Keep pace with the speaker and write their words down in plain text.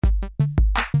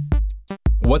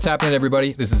What's happening,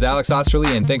 everybody? This is Alex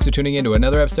Osterly, and thanks for tuning in to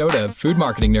another episode of Food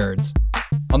Marketing Nerds.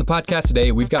 On the podcast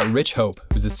today, we've got Rich Hope,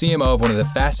 who's the CMO of one of the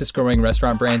fastest growing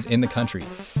restaurant brands in the country,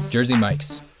 Jersey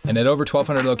Mike's. And at over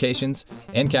 1,200 locations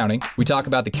and counting, we talk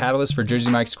about the catalyst for Jersey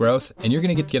Mike's growth, and you're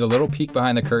going to get a little peek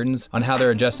behind the curtains on how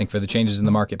they're adjusting for the changes in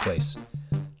the marketplace.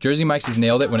 Jersey Mike's has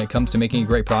nailed it when it comes to making a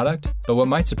great product, but what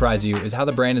might surprise you is how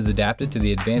the brand has adapted to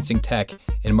the advancing tech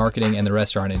in marketing and the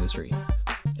restaurant industry.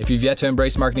 If you've yet to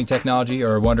embrace marketing technology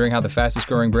or are wondering how the fastest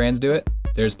growing brands do it,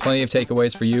 there's plenty of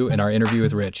takeaways for you in our interview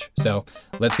with Rich. So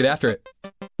let's get after it.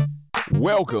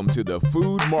 Welcome to the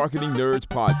Food Marketing Nerds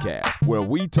podcast, where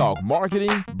we talk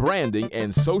marketing, branding,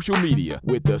 and social media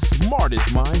with the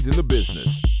smartest minds in the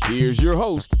business. Here's your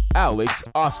host, Alex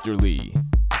Osterly.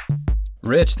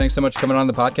 Rich, thanks so much for coming on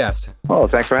the podcast. Oh,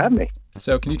 thanks for having me.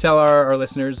 So can you tell our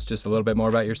listeners just a little bit more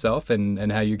about yourself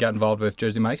and how you got involved with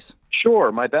Jersey Mike's?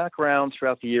 Sure. My background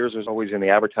throughout the years was always in the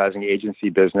advertising agency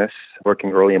business,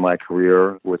 working early in my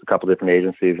career with a couple different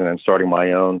agencies and then starting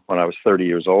my own when I was 30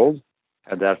 years old.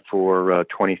 Had that for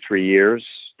 23 years.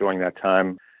 During that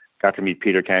time, got to meet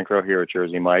Peter Cancro here at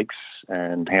Jersey Mike's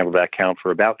and handled that account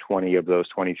for about 20 of those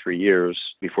 23 years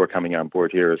before coming on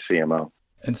board here as CMO.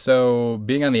 And so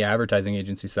being on the advertising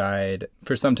agency side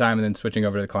for some time and then switching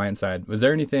over to the client side, was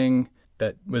there anything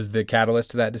that was the catalyst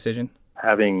to that decision?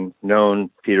 Having known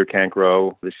Peter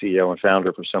Cancro, the CEO and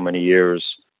founder for so many years,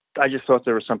 I just thought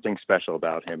there was something special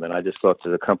about him. And I just thought that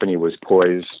the company was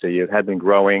poised. It had been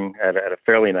growing at a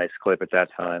fairly nice clip at that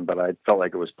time, but I felt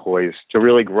like it was poised to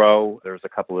really grow. There was a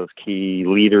couple of key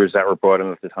leaders that were brought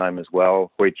in at the time as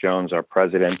well. Hoyt Jones, our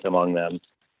president, among them.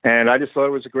 And I just thought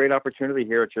it was a great opportunity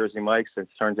here at Jersey Mike's. It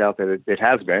turns out that it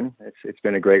has been. It's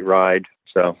been a great ride.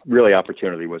 So really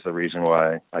opportunity was the reason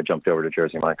why I jumped over to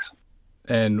Jersey Mike's.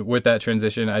 And with that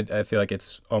transition, I feel like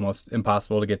it's almost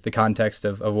impossible to get the context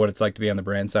of what it's like to be on the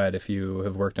brand side if you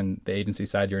have worked on the agency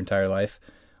side your entire life.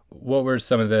 What were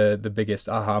some of the biggest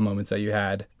aha moments that you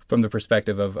had from the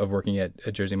perspective of working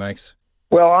at Jersey Mike's?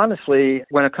 Well, honestly,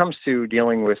 when it comes to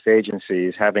dealing with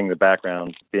agencies, having the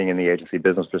background, being in the agency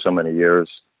business for so many years,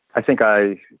 I think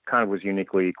I kind of was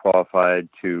uniquely qualified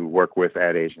to work with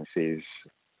ad agencies.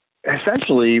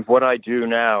 Essentially, what I do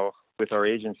now with our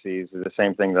agencies is the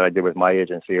same thing that I did with my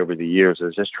agency over the years,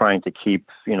 is just trying to keep,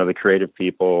 the creative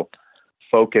people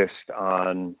focused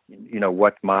on,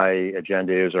 what my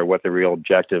agenda is or what the real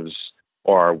objectives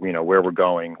are, where we're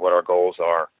going, what our goals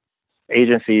are.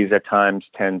 Agencies at times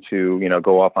tend to,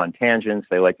 go off on tangents.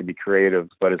 They like to be creative,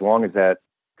 but as long as that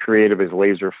creative is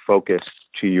laser focused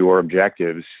to your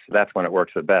objectives, that's when it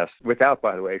works the best. Without,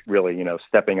 by the way, really,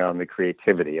 stepping on the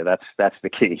creativity. That's the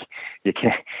key. You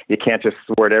can't just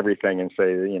thwart everything and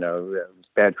say,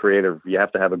 bad creative. You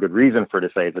have to have a good reason to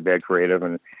say it's a bad creative.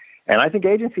 And I think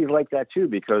agencies like that too,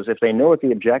 because if they know what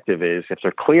the objective is, if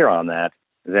they're clear on that,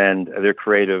 then their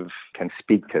creative can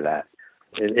speak to that.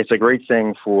 It's a great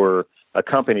thing for a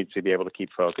company to be able to keep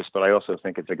focused, but I also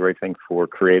think it's a great thing for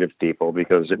creative people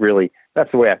because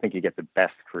that's the way I think you get the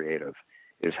best creative,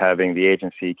 is having the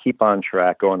agency keep on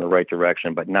track, go in the right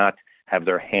direction, but not have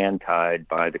their hand tied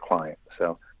by the client.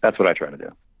 So that's what I try to do.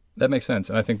 That makes sense.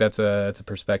 And I think that's a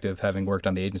perspective, having worked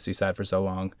on the agency side for so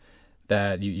long,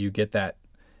 that you get that,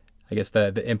 I guess,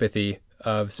 the empathy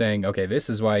of saying, okay, this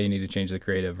is why you need to change the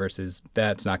creative versus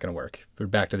that's not going to work. We're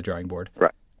back to the drawing board.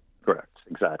 Right. Correct.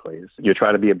 Exactly. You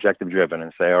try to be objective driven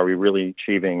and say, are we really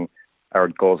achieving our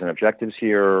goals and objectives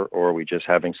here, or are we just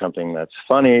having something that's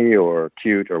funny or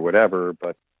cute or whatever,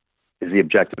 but is the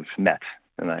objective met?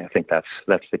 And I think that's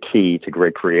the key to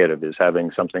great creative, is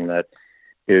having something that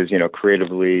is,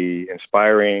 creatively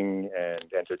inspiring and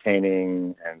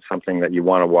entertaining and something that you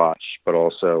want to watch, but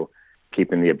also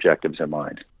keeping the objectives in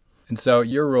mind. And so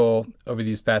your role over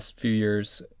these past few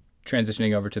years,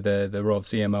 transitioning over to the role of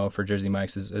CMO for Jersey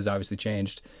Mike's has obviously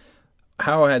changed.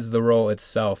 How has the role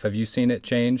itself, have you seen it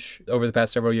change over the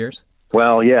past several years?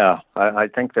 Well, yeah. I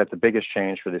think that the biggest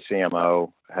change for the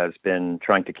CMO has been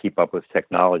trying to keep up with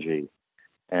technology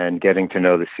and getting to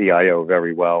know the CIO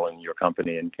very well in your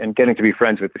company and getting to be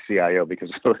friends with the CIO,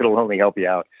 because it'll only help you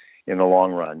out in the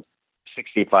long run.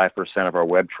 65% of our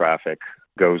web traffic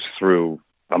goes through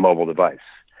a mobile device.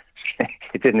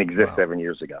 It didn't exist 7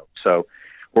 years ago. So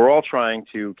we're all trying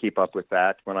to keep up with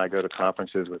that. When I go to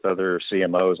conferences with other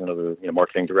CMOs and other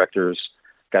marketing directors,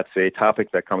 that's a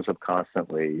topic that comes up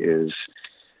constantly. Is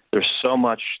there's so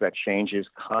much that changes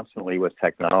constantly with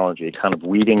technology, kind of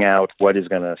weeding out what is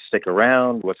going to stick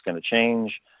around, what's going to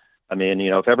change. I mean,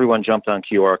 if everyone jumped on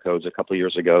QR codes a couple of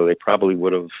years ago, they probably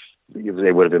would have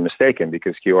been mistaken,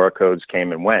 because QR codes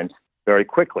came and went very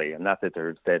quickly. And not that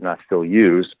they're not still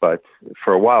used, but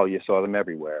for a while you saw them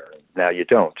everywhere. Now you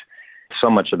don't. so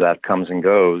much of that comes and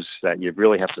goes that you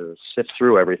really have to sift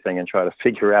through everything and try to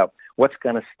figure out what's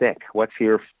going to stick, what's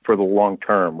here for the long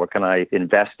term, what can I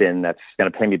invest in that's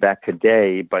going to pay me back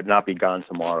today but not be gone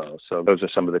tomorrow. So those are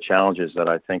some of the challenges that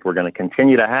I think we're going to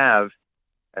continue to have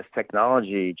as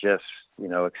technology just,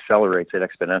 accelerates at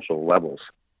exponential levels.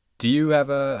 Do you have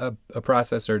a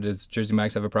process, or does Jersey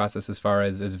Mike's have a process as far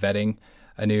as vetting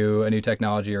a new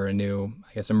technology or a new,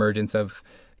 emergence of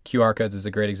QR codes is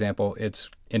a great example. It's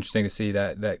interesting to see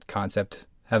that concept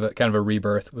have a kind of a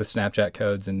rebirth with Snapchat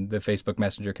codes and the Facebook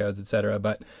Messenger codes, et cetera.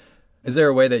 But is there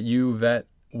a way that you vet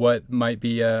what might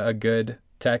be a good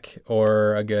tech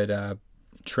or a good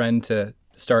trend to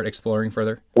start exploring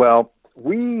further? Well,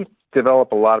 we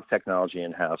develop a lot of technology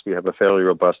in-house. We have a fairly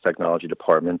robust technology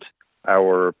department.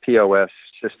 Our POS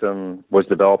system was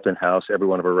developed in-house. Every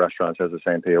one of our restaurants has the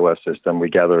same POS system. We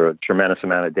gather a tremendous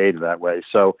amount of data that way.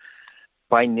 So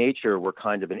by nature, we're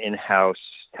kind of an in-house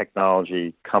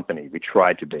technology company. We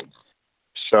try to be.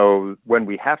 So when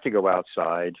we have to go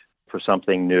outside for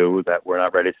something new that we're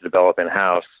not ready to develop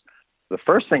in-house, the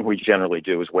first thing we generally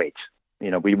do is wait.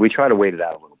 We try to wait it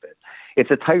out a little bit. It's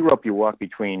a tightrope you walk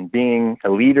between being a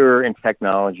leader in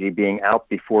technology, being out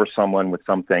before someone with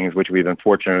some things, which we've been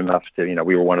fortunate enough to,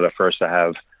 we were one of the first to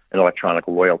have an electronic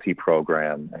loyalty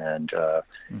program. And,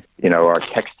 our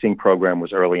texting program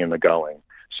was early in the going.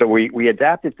 So we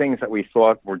adapted things that we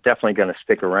thought were definitely going to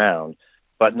stick around,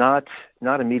 but not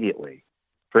immediately.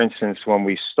 For instance, when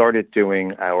we started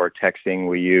doing our texting,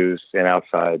 we used an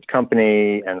outside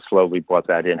company and slowly brought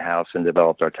that in-house and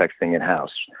developed our texting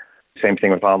in-house. Same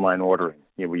thing with online ordering.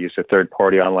 We used a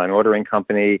third-party online ordering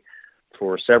company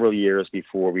for several years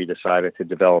before we decided to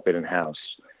develop it in-house.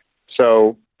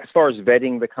 So as far as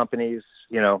vetting the companies,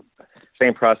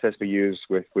 same process we use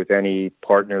with any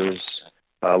partners.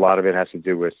 A lot of it has to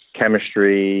do with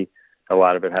chemistry. A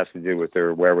lot of it has to do with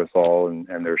their wherewithal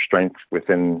and their strength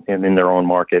in their own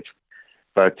market.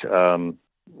 But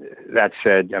that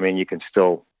said, you can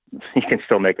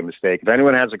still make a mistake. If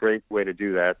anyone has a great way to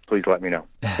do that, please let me know.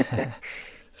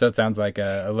 So it sounds like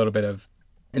a little bit of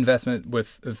investment with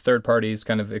third parties,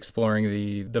 kind of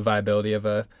exploring the viability of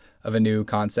a new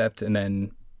concept, and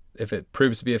then if it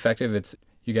proves to be effective,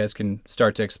 you guys can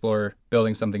start to explore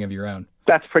building something of your own.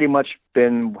 That's pretty much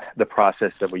been the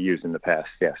process that we used in the past.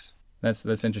 Yes.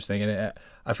 That's interesting. And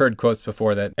I've heard quotes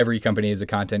before that every company is a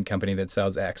content company that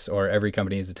sells X, or every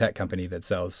company is a tech company that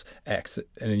sells X.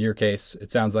 And in your case,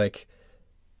 it sounds like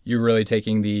you're really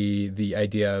taking the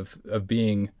idea of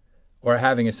being or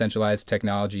having a centralized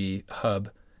technology hub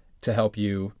to help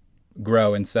you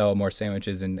grow and sell more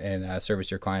sandwiches and service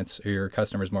your clients or your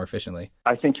customers more efficiently.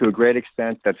 I think to a great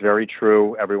extent, that's very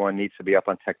true. Everyone needs to be up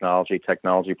on technology.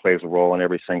 Technology plays a role in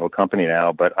every single company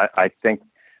now. But I think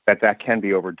that can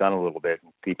be overdone a little bit,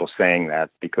 people saying that,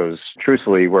 because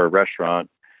truthfully, we're a restaurant.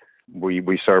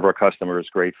 We serve our customers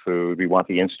great food. We want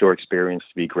the in-store experience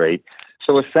to be great.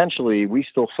 So essentially, we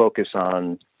still focus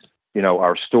on,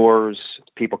 our stores,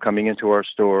 people coming into our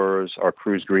stores, our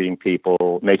crews greeting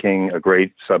people, making a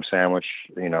great sub sandwich,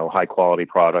 high quality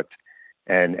product,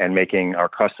 and making our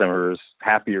customers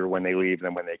happier when they leave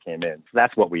than when they came in. So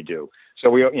that's what we do. So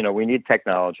we need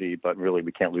technology, but really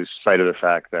we can't lose sight of the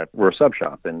fact that we're a sub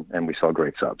shop and we sell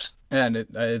great subs. And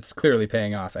it's clearly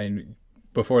paying off.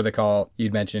 Before the call,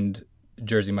 you'd mentioned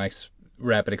Jersey Mike's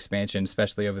rapid expansion,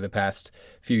 especially over the past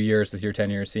few years with your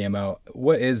tenure as CMO.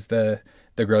 What is the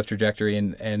growth trajectory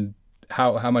and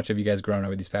how much have you guys grown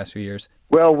over these past few years?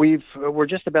 Well, we're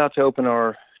just about to open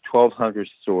our 1,200th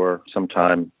store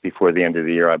sometime before the end of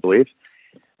the year, I believe.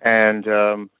 And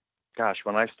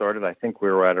when I started, I think we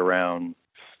were at around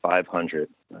 500.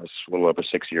 That was a little over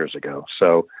 6 years ago.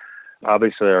 So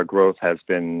obviously our growth has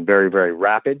been very, very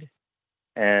rapid.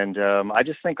 And I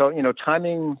just think,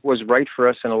 timing was right for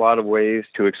us in a lot of ways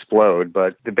to explode.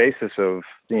 But the basis of,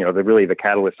 the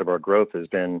catalyst of our growth has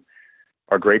been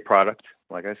our great product,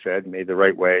 like I said, made the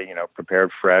right way,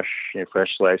 prepared fresh, fresh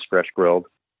sliced, fresh grilled,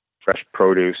 fresh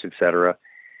produce, et cetera.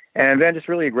 And then just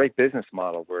really a great business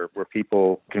model where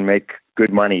people can make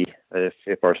good money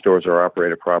if our stores are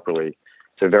operated properly.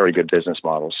 It's a very good business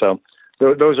model. So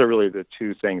those are really the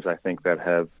two things I think that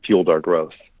have fueled our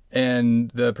growth.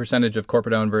 And the percentage of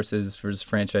corporate owned versus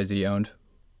franchisee owned,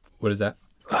 what is that?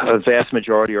 A vast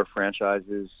majority are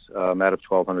franchises. Out of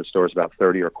 1,200 stores, about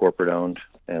 30 are corporate owned,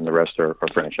 and the rest are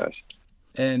franchise.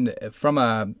 And from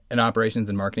an operations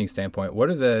and marketing standpoint, what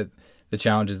are the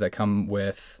challenges that come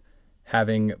with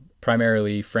having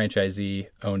primarily franchisee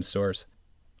owned stores?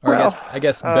 Or I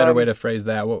guess a better way to phrase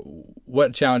that,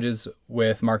 what challenges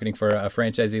with marketing for a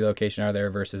franchisee location are there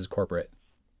versus corporate?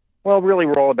 Well, really,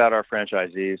 we're all about our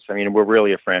franchisees. I mean, we're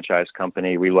really a franchise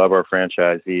company. We love our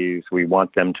franchisees. We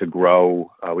want them to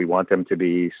grow. We want them to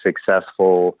be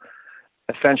successful.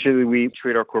 Essentially, we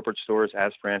treat our corporate stores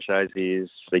as franchisees.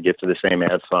 They give to the same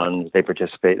ad funds. They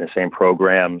participate in the same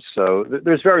programs. So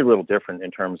there's very little different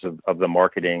in terms of the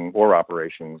marketing or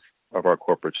operations of our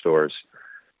corporate stores.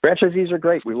 Franchisees are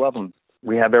great. We love them.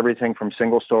 We have everything from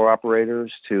single store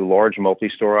operators to large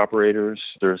multi-store operators.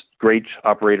 There's great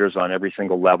operators on every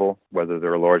single level, whether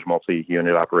they're a large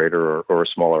multi-unit operator or a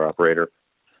smaller operator.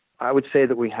 I would say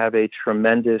that we have a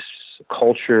tremendous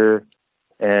culture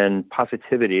and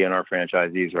positivity in our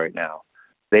franchisees right now.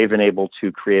 They've been able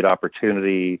to create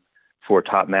opportunity for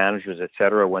top managers, et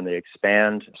cetera, when they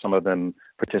expand. Some of them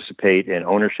participate in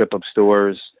ownership of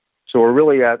stores. So we're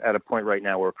really at a point right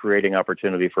now where we're creating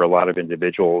opportunity for a lot of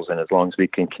individuals. And as long as we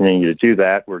can continue to do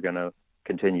that, we're going to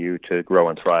continue to grow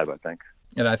and thrive, I think.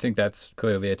 And I think that's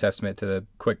clearly a testament to the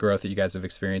quick growth that you guys have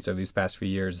experienced over these past few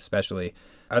years, especially.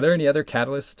 Are there any other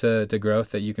catalysts to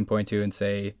growth that you can point to and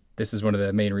say, this is one of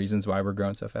the main reasons why we're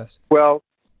growing so fast? Well,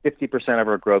 50% of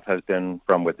our growth has been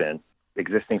from within.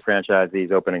 Existing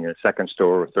franchisees opening a second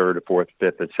store, or third, or fourth,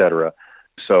 fifth, et cetera.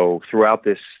 So throughout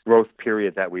this growth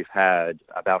period that we've had,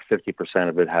 about 50%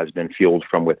 of it has been fueled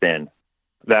from within.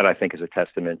 That, I think, is a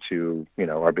testament to,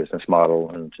 our business model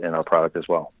and our product as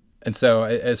well. And so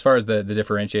as far as the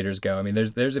differentiators go, I mean,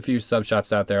 there's a few sub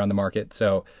shops out there on the market.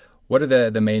 So what are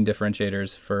the main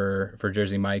differentiators for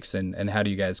Jersey Mike's, and how do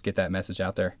you guys get that message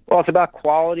out there? Well, it's about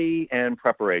quality and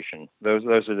preparation. Those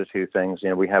are the two things.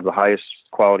 We have the highest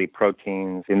quality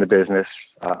proteins in the business.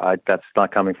 That's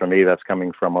not coming from me. That's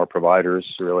coming from our providers,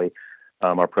 really,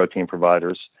 our protein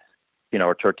providers.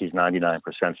 Our turkey's 99%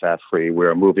 fat-free.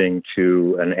 We're moving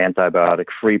to an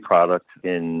antibiotic-free product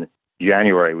in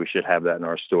January. We should have that in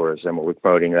our stores, and we're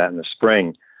promoting that in the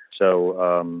spring.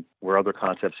 So where other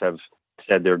concepts have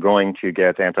said they're going to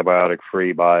get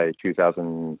antibiotic-free by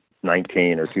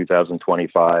 2019 or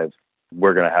 2025,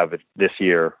 we're going to have it this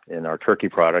year in our turkey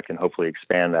product and hopefully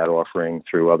expand that offering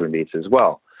through other meats as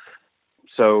well.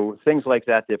 So things like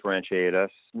that differentiate us.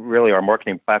 Really, our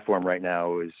marketing platform right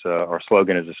now is our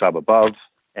slogan is the sub above,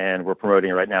 and we're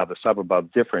promoting right now the sub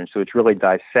above difference. So it really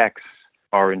dissects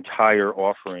our entire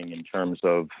offering in terms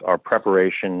of our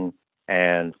preparation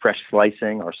and fresh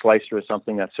slicing. Our slicer is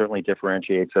something that certainly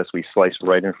differentiates us. We slice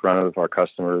right in front of our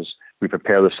customers. We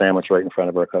prepare the sandwich right in front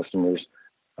of our customers.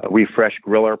 We fresh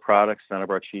grill our products. None of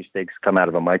our cheesesteaks come out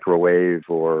of a microwave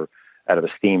or out of a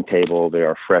steam table. They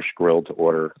are fresh grilled to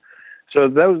order. So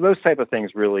those type of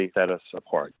things really set us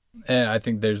apart. And I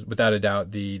think there's, without a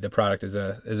doubt, the product is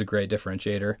a great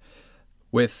differentiator.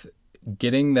 With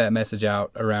getting that message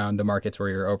out around the markets where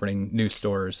you're opening new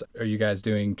stores, are you guys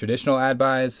doing traditional ad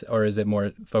buys, or is it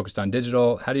more focused on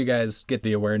digital? How do you guys get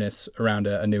the awareness around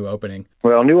a new opening?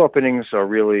 Well, new openings are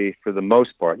really, for the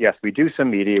most part, yes, we do some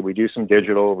media, we do some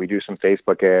digital, we do some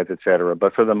Facebook ads, et cetera.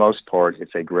 But for the most part,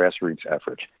 it's a grassroots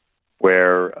effort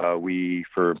where we,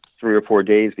 for 3 or 4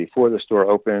 days before the store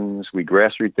opens, we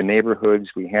grassroots the neighborhoods,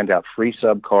 we hand out free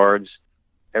sub cards.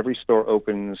 Every store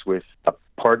opens with a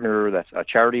partner that's a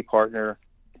charity partner,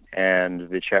 and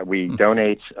we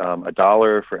donate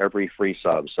 $1 for every free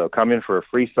sub. So come in for a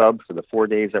free sub for the 4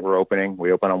 days that we're opening.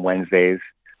 We open on Wednesdays.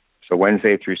 So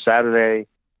Wednesday through Saturday,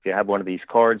 if you have one of these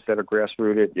cards that are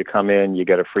grassrooted, you come in, you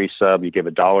get a free sub, you give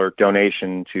 $1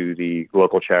 donation to the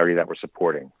local charity that we're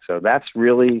supporting. So that's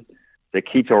really the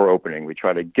key to our opening. We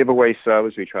try to give away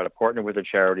subs. We try to partner with a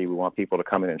charity. We want people to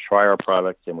come in and try our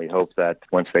product, and we hope that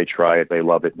once they try it, they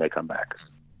love it and they come back.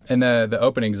 And the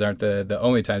openings aren't the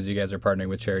only times you guys are partnering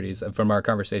with charities. From our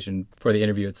conversation for the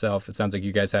interview itself, it sounds like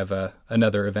you guys have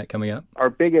another event coming up. Our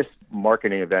biggest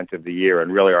marketing event of the year,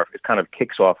 and really it kind of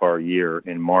kicks off our year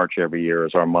in March every year,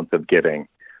 is our month of giving.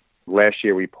 Last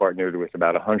year, we partnered with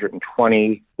about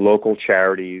 120 local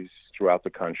charities throughout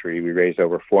the country. We raised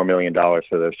over $4 million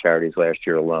for those charities last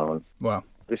year alone. Wow.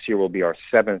 This year will be our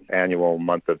 7th annual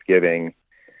month of giving,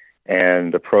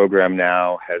 and the program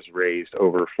now has raised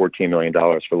over $14 million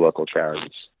for local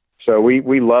charities. So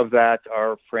we love that.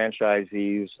 Our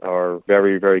franchisees are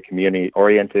very, very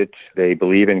community-oriented. They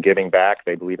believe in giving back.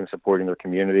 They believe in supporting their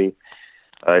community.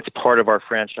 It's part of our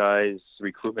franchise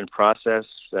recruitment process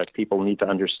that people need to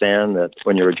understand that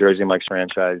when you're a Jersey Mike's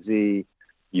franchisee,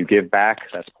 you give back.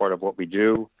 That's part of what we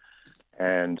do.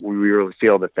 And we really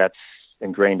feel that that's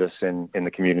ingrained us in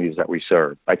the communities that we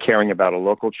serve by caring about a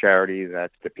local charity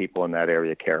that the people in that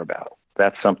area care about.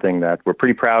 That's something that we're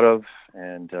pretty proud of.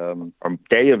 And our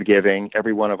day of giving,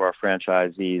 every one of our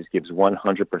franchisees gives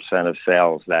 100% of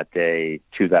sales that day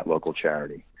to that local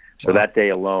charity. So that day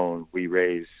alone,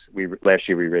 last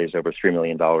year we raised over $3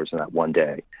 million in that one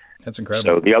day. That's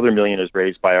incredible. So the other $1 million is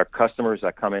raised by our customers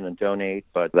that come in and donate,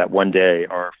 but that one day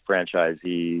our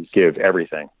franchisees give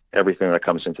everything. Everything that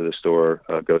comes into the store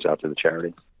goes out to the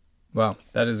charity. Wow,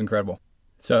 that is incredible.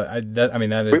 So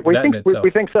that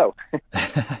we think so.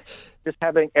 Just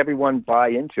having everyone buy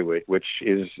into it, which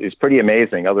is pretty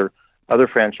amazing. Other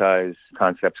franchise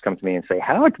concepts come to me and say,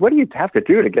 what do you have to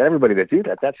do to get everybody to do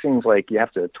that? That seems like you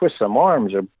have to twist some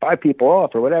arms or buy people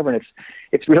off or whatever. And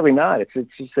it's really not. It's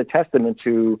just a testament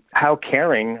to how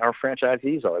caring our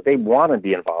franchisees are. They want to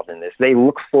be involved in this. They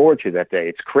look forward to that day.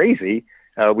 It's crazy.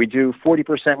 We do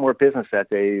 40% more business that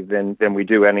day than we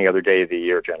do any other day of the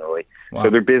year generally. Wow. So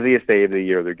their busiest day of the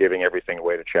year, they're giving everything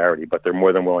away to charity, but they're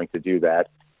more than willing to do that.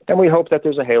 And we hope that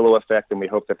there's a halo effect, and we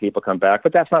hope that people come back.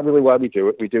 But that's not really why we do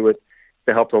it. We do it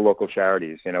to help the local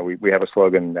charities. We have a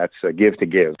slogan that's give to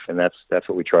give, and that's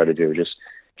what we try to do, just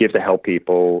give to help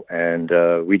people. And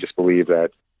we just believe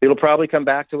that it'll probably come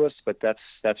back to us, but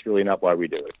that's really not why we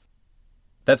do it.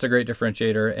 That's a great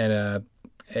differentiator and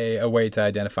a way to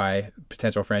identify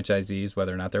potential franchisees,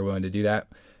 whether or not they're willing to do that.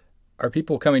 Are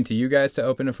people coming to you guys to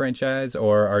open a franchise,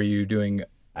 or are you doing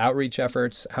outreach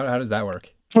efforts? How does that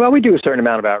work? Well, we do a certain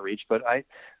amount of outreach, but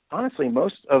honestly,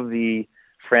 most of the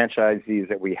franchisees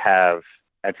that we have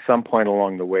at some point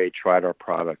along the way tried our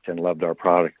product and loved our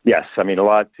product. Yes, I mean, a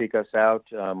lot seek us out.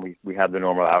 We have the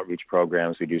normal outreach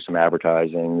programs. We do some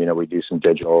advertising, we do some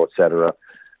digital, et cetera.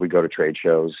 We go to trade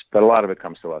shows, but a lot of it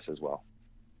comes to us as well.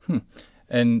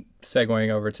 And segueing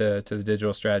over to the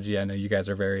digital strategy, I know you guys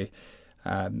are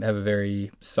have a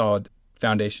very solid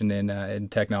foundation in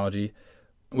technology.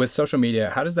 With social media,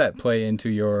 how does that play into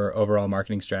your overall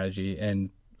marketing strategy?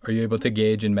 And are you able to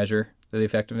gauge and measure the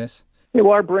effectiveness? Yeah,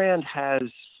 well, our brand has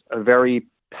a very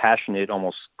passionate,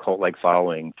 almost cult-like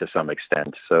following to some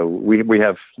extent. So we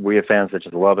have fans that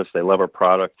just love us. They love our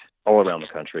product all around the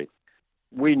country.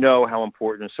 We know how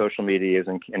important social media is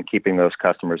in keeping those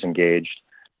customers engaged.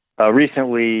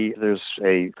 Recently, there's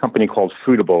a company called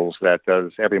Foodibles that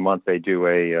does every month. They do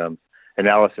a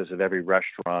analysis of every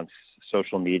restaurant's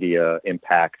social media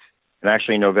impact. And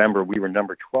actually, in November, we were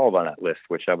number 12 on that list,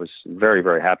 which I was very,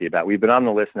 very happy about. We've been on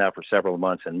the list now for several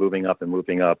months and moving up.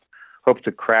 Hope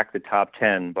to crack the top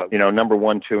 10. But, number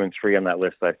 1, 2, and 3 on that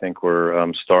list, I think, were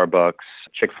Starbucks,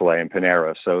 Chick-fil-A, and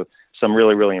Panera. So some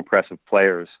really, really impressive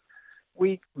players.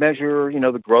 We measure,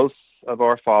 the growth of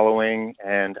our following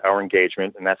and our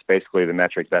engagement, and that's basically the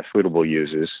metric that Foodable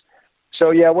uses. So,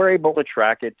 yeah, we're able to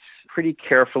track it pretty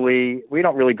carefully. We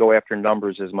don't really go after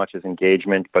numbers as much as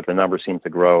engagement, but the numbers seem to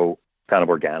grow kind of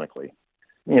organically.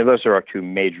 Those are our two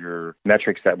major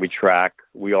metrics that we track.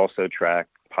 We also track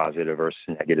positive versus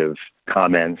negative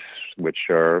comments, which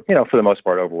are, for the most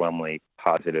part, overwhelmingly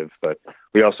positive. But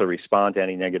we also respond to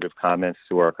any negative comments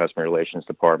to our customer relations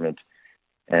department.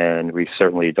 And we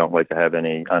certainly don't like to have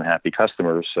any unhappy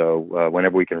customers. So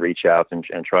whenever we can reach out and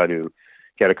try to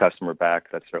get a customer back,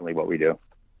 that's certainly what we do.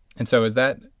 And so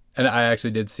and I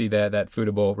actually did see that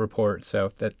Foodable report.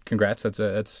 So congrats.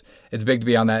 It's big to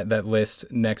be on that list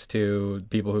next to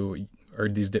people who are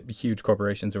these huge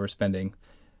corporations who are spending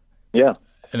an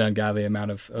ungodly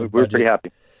amount of We're budget. pretty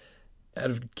happy. Out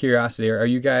of curiosity, are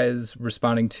you guys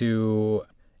responding to,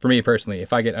 for me personally,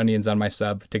 if I get onions on my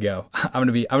sub to go, I'm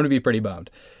gonna be pretty bummed.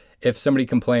 If somebody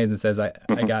complains and says I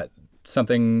got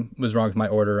something was wrong with my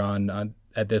order on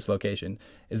at this location,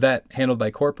 is that handled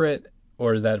by corporate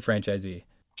or is that franchisee?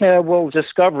 Yeah, we'll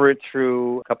discover it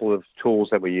through a couple of tools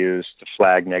that we use to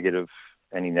flag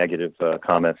any negative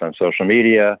comments on social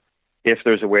media. If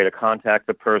there's a way to contact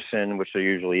the person, which there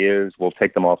usually is, we'll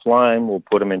take them offline. We'll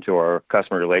put them into our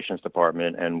customer relations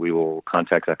department, and we will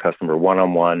contact that customer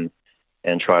one-on-one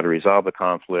and try to resolve the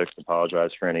conflict,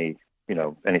 apologize for anything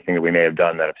that we may have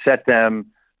done that upset them,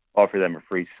 offer them a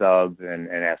free sub, and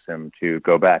ask them to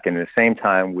go back. And at the same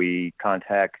time, we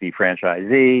contact the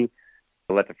franchisee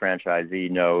to let the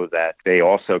franchisee know that they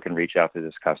also can reach out to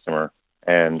this customer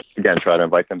and, again, try to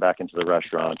invite them back into the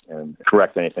restaurant and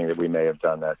correct anything that we may have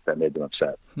done that made them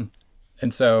upset.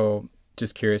 And so,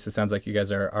 just curious, it sounds like you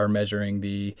guys are measuring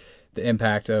the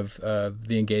impact of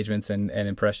the engagements and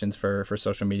impressions for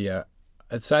social media.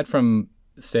 Aside from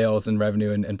sales and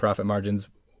revenue and profit margins,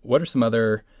 what are some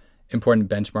other important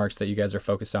benchmarks that you guys are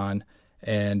focused on,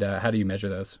 and how do you measure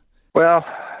those? Well,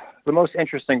 the most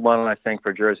interesting one, I think,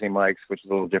 for Jersey Mike's, which is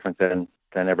a little different than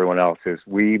everyone else, is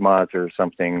we monitor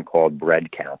something called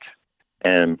bread count.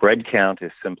 And bread count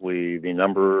is simply the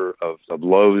number of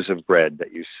loaves of bread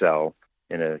that you sell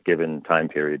in a given time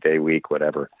period, day, week,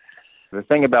 whatever. The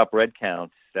thing about bread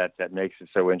count that makes it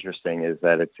so interesting is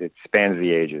that it spans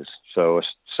the ages. So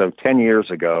 10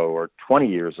 years ago or 20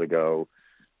 years ago,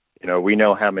 We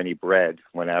know how many bread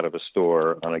went out of a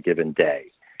store on a given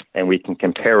day, and we can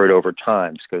compare it over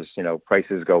time because,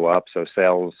 prices go up, so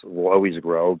sales will always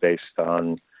grow based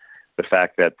on the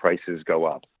fact that prices go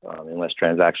up, unless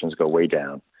transactions go way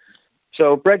down.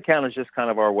 So bread count is just kind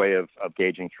of our way of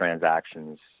gauging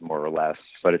transactions, more or less,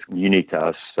 but it's unique to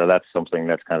us. So that's something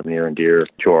that's kind of near and dear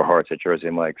to our hearts at Jersey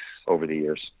Mike's over the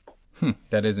years.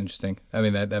 That is interesting. I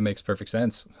mean, that makes perfect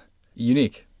sense.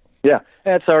 Unique. Yeah,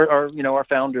 that's our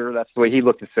founder. That's the way he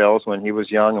looked at sales when he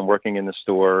was young and working in the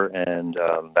store, and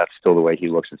that's still the way he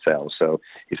looks at sales. So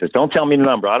he says, "Don't tell me the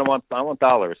number. I don't want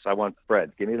dollars. I want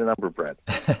bread. Give me the number of bread."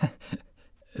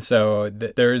 So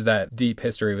there is that deep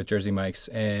history with Jersey Mike's,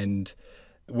 and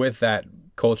with that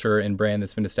culture and brand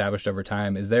that's been established over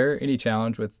time, is there any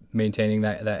challenge with maintaining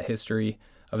that history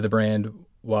of the brand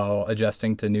while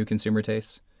adjusting to new consumer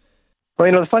tastes? Well,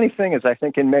 the funny thing is, I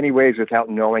think in many ways, without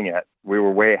knowing it, we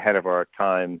were way ahead of our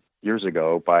time years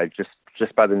ago by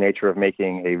just by the nature of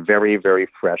making a very, very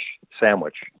fresh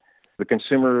sandwich. The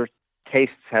consumer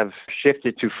tastes have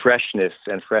shifted to freshness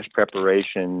and fresh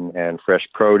preparation and fresh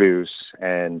produce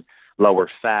and lower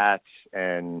fat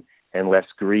and less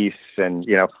grease and,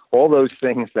 all those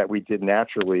things that we did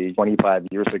naturally 25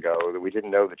 years ago that we didn't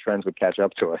know the trends would catch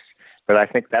up to us. But I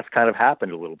think that's kind of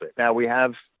happened a little bit. Now we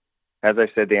have, as I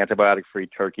said, the antibiotic-free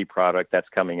turkey product that's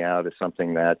coming out is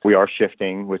something that we are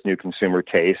shifting with new consumer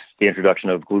tastes. The introduction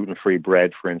of gluten-free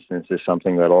bread, for instance, is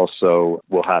something that also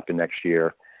will happen next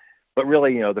year. But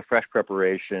really, the fresh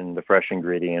preparation, the fresh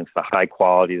ingredients, the high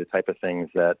quality, the type of things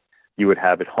that you would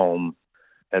have at home,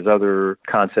 as other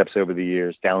concepts over the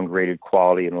years downgraded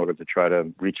quality in order to try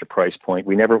to reach a price point.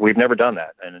 We've never done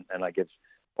that. And I give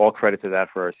all credit to that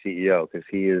for our CEO because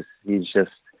he's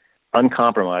just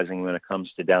uncompromising when it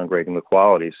comes to downgrading the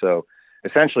quality. So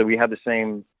essentially we have the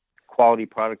same quality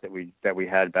product that we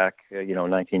had back, in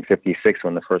 1956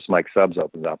 when the first Mike Subs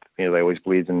opened up. They always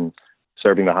believed in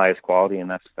serving the highest quality,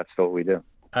 and that's still what we do.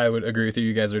 I would agree with you.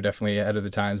 You guys are definitely ahead of the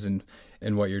times in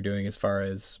what you're doing as far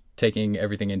as taking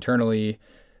everything internally,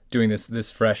 doing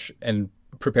this fresh and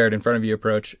prepared in front of you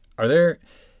approach. Are there,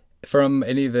 from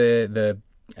any of the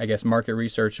I guess, market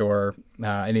research or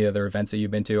any other events that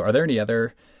you've been to, are there any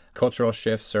other cultural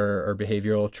shifts or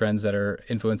behavioral trends that are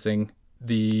influencing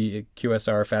the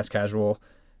QSR fast casual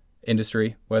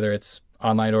industry, whether it's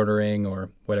online ordering or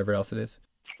whatever else it is?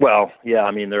 Well, yeah,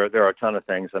 there are a ton of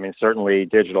things. Certainly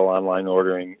digital online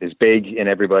ordering is big in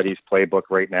everybody's playbook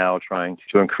right now, trying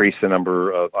to increase the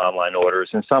number of online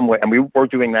orders in some way. And we're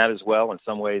doing that as well. In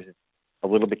some ways, it's a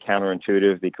little bit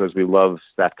counterintuitive because we love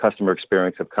that customer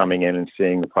experience of coming in and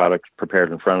seeing the product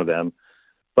prepared in front of them.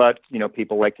 But,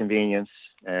 people like convenience,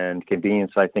 and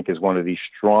convenience, I think, is one of the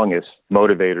strongest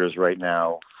motivators right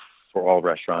now for all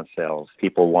restaurant sales.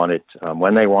 People want it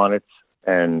when they want it,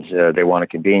 and they want a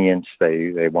convenience.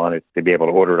 They want it to be able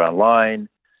to order it online.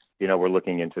 We're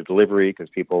looking into delivery because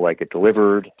people like it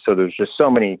delivered. So there's just so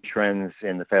many trends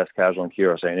in the fast casual and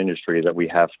QSR industry that we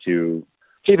have to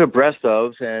keep abreast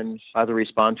of and either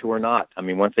respond to or not.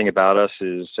 One thing about us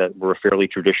is that we're a fairly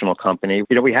traditional company.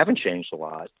 We haven't changed a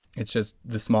lot. It's just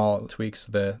the small tweaks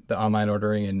with the online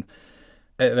ordering, and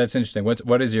that's interesting.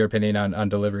 What is your opinion on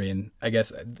delivery? And I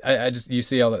guess you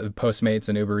see all the Postmates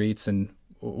and Uber Eats, and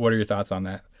what are your thoughts on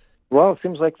that? Well, it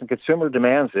seems like the consumer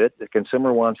demands it. The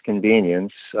consumer wants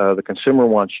convenience. The consumer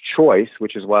wants choice,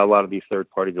 which is why a lot of these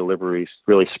third-party deliveries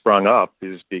really sprung up,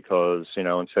 is because,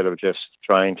 instead of just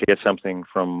trying to get something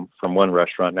from one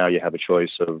restaurant, now you have a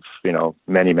choice of,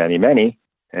 many, many, many,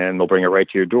 and they'll bring it right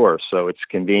to your door. So it's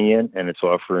convenient, and it's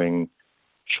offering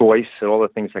choice and all the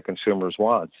things that consumers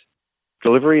want.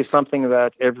 Delivery is something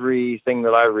that everything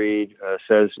that I read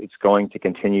says it's going to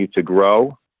continue to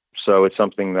grow. So it's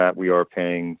something that we are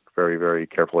paying very, very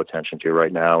careful attention to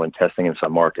right now and testing in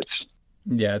some markets.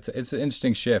 Yeah, it's an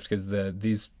interesting shift because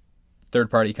these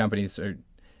third-party companies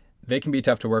they can be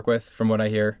tough to work with, from what I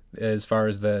hear, as far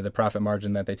as the profit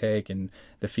margin that they take and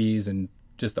the fees and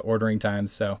just the ordering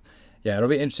times. So, yeah, it'll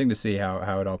be interesting to see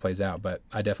how it all plays out, but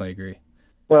I definitely agree.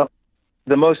 Well,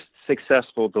 the most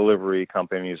successful delivery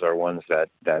companies are ones that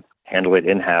handle it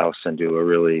in-house and do a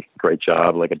really great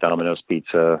job, like a Domino's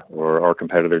Pizza or our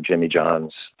competitor Jimmy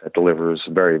John's, that delivers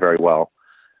very, very well.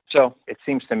 So it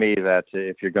seems to me that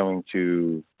if you're going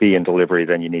to be in delivery,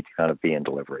 then you need to kind of be in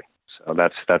delivery. So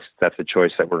that's a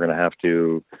choice that we're going to have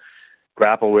to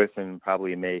grapple with and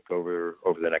probably make over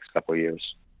the next couple of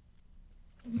years.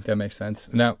 That makes sense.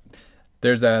 Now,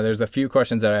 there's a few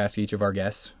questions that I ask each of our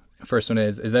guests. First one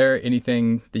is there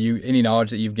anything any knowledge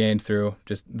that you've gained through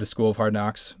just the School of Hard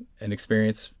Knocks and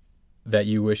experience that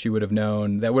you wish you would have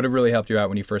known that would have really helped you out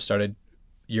when you first started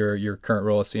your current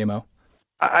role as CMO?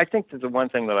 I think that the one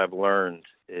thing that I've learned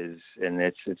is, and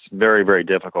it's very, very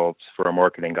difficult for a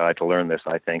marketing guy to learn this,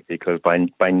 I think, because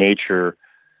by nature,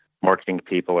 marketing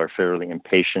people are fairly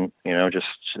impatient. We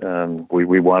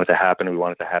want it to happen. We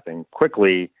want it to happen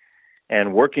quickly.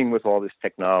 And working with all this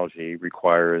technology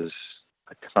requires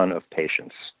a ton of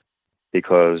patience,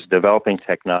 because developing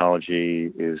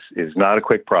technology is not a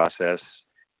quick process.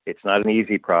 It's not an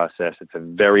easy process. It's a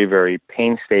very, very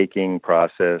painstaking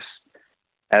process.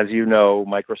 As you know,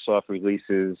 Microsoft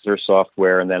releases their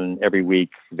software, and then every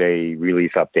week they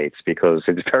release updates because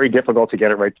it's very difficult to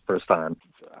get it right the first time.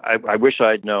 I wish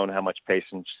I'd known how much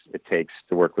patience it takes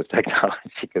to work with technology,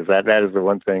 because that is the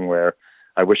one thing where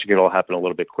I wish it could all happen a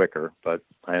little bit quicker. But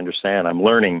I understand. I'm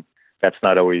learning that's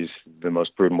not always the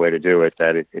most prudent way to do it,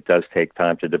 that it does take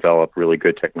time to develop really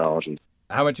good technology.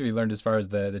 How much have you learned as far as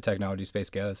the technology space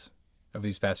goes over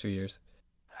these past few years?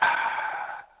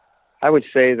 I would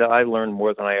say that I learned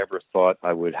more than I ever thought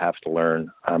I would have to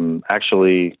learn.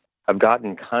 I've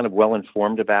gotten kind of well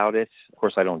informed about it. Of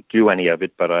course, I don't do any of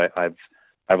it, but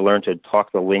I've learned to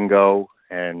talk the lingo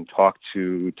and talk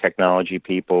to technology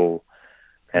people.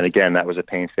 And again, that was a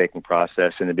painstaking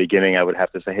process. In the beginning, I would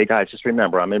have to say, hey guys, just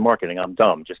remember, I'm in marketing. I'm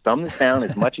dumb. Just dumb this down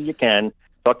as much as you can.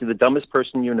 Talk to the dumbest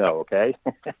person you know, okay?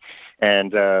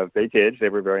 And they did. They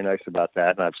were very nice about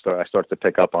that, and I started to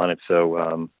pick up on it.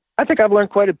 So I think I've learned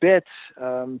quite a bit.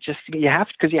 You just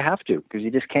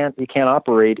can't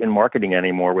operate in marketing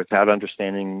anymore without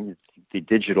understanding the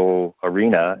digital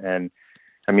arena. And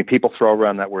I mean, people throw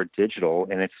around that word digital,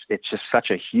 and it's just such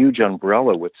a huge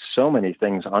umbrella with so many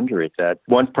things under it that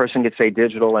one person could say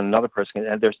digital and another person,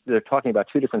 and they're talking about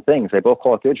two different things. They both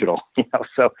call it digital,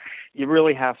 So you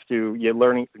really have to,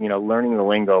 learning the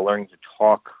lingo, learning to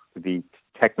talk the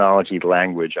technology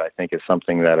language, I think, is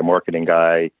something that a marketing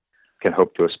guy can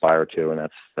hope to aspire to, and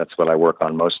that's what I work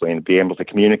on mostly, and be able to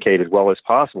communicate as well as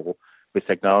possible with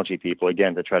technology people,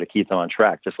 again, to try to keep them on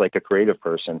track, just like a creative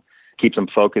person. Keep them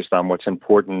focused on what's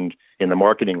important in the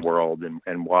marketing world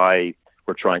and why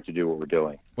we're trying to do what we're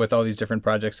doing. With all these different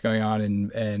projects going on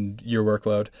and your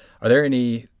workload, are there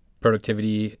any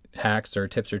productivity hacks or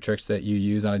tips or tricks that you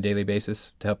use on a daily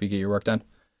basis to help you get your work done?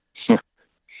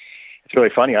 It's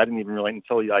really funny. I didn't even really,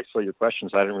 until I saw your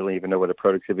questions, I didn't really even know what a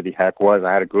productivity hack was.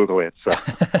 I had to Google it. So,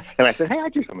 and I said, hey, I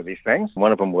do some of these things.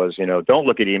 One of them was, don't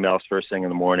look at emails first thing in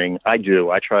the morning. I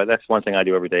do. I try. That's one thing I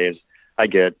do every day is I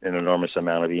get an enormous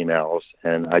amount of emails,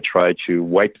 and I try to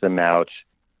wipe them out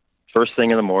first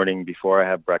thing in the morning before I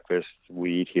have breakfast.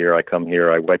 We eat here. I come here.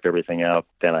 I wipe everything out.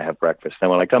 Then I have breakfast. Then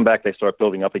when I come back, they start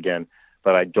building up again.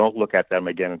 But I don't look at them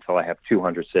again until I have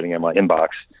 200 sitting in my inbox.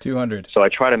 200. So I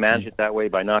try to manage it that way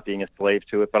by not being a slave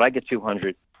to it. But I get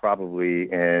 200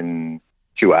 probably in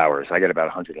 2 hours. I get about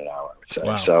 100 an hour, I would say.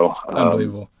 Wow. So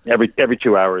unbelievable. Every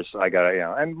 2 hours, I got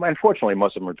and unfortunately,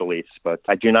 most of them are deletes. But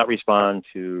I do not respond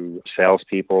to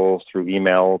salespeople through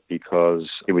email because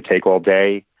it would take all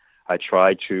day. I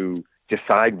try to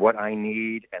decide what I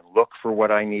need and look for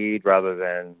what I need rather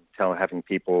than having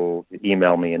people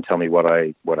email me and tell me what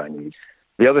I need.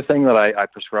 The other thing that I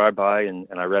prescribe by, and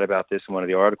I read about this in one of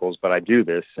the articles, but I do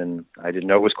this, and I didn't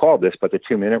know it was called this, but the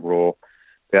 2-minute rule,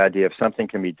 the idea of something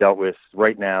can be dealt with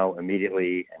right now,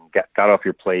 immediately, and got off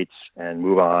your plates and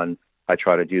move on. I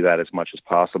try to do that as much as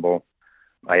possible.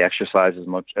 I exercise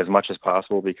as much as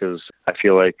possible because I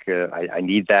feel like I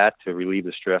need that to relieve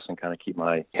the stress and kind of keep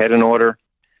my head in order.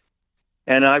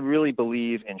 And I really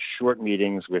believe in short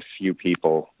meetings with few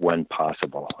people when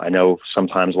possible. I know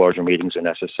sometimes larger meetings are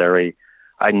necessary.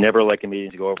 I never like a meeting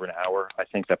to go over an hour. I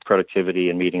think that productivity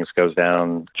in meetings goes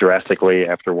down drastically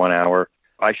after 1 hour.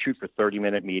 I shoot for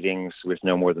 30-minute meetings with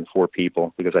no more than 4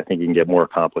 people because I think you can get more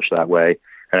accomplished that way.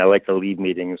 And I like to lead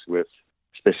meetings with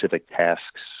specific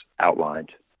tasks outlined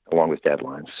along with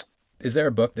deadlines. Is there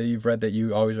a book that you've read that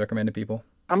you always recommend to people?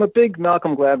 I'm a big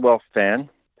Malcolm Gladwell fan.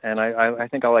 And I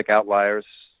think I like Outliers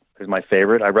is my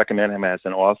favorite. I recommend him as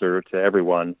an author to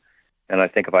everyone. And I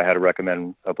think if I had to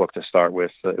recommend a book to start with,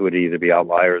 it would either be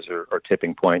Outliers or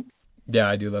Tipping Point. Yeah,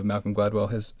 I do love Malcolm Gladwell.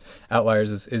 His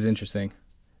Outliers is interesting.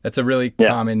 That's a really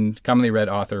commonly read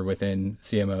author within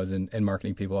CMOs and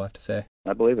marketing people, I have to say.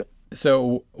 I believe it.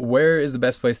 So where is the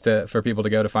best place for people to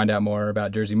go to find out more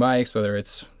about Jersey Mike's, whether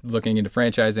it's looking into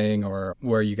franchising or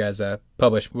where you guys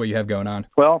publish what you have going on?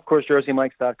 Well, of course,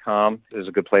 jerseymikes.com is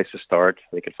a good place to start.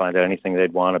 They could find out anything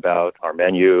they'd want about our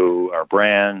menu, our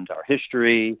brand, our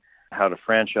history, how to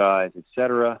franchise,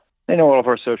 etc. They know all of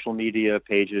our social media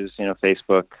pages,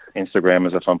 Facebook, Instagram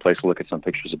is a fun place to look at some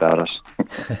pictures about us.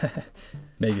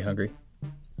 Make you hungry.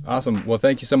 Awesome. Well,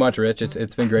 thank you so much, Rich.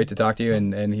 It's been great to talk to you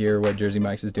and hear what Jersey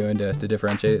Mike's is doing to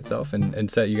differentiate itself and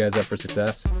set you guys up for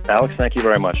success. Alex, thank you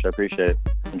very much. I appreciate it.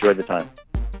 Enjoyed the time.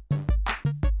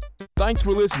 Thanks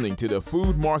for listening to the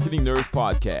Food Marketing Nerds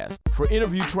podcast. For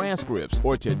interview transcripts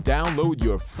or to download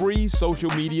your free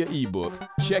social media ebook,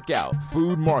 check out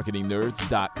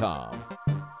foodmarketingnerds.com.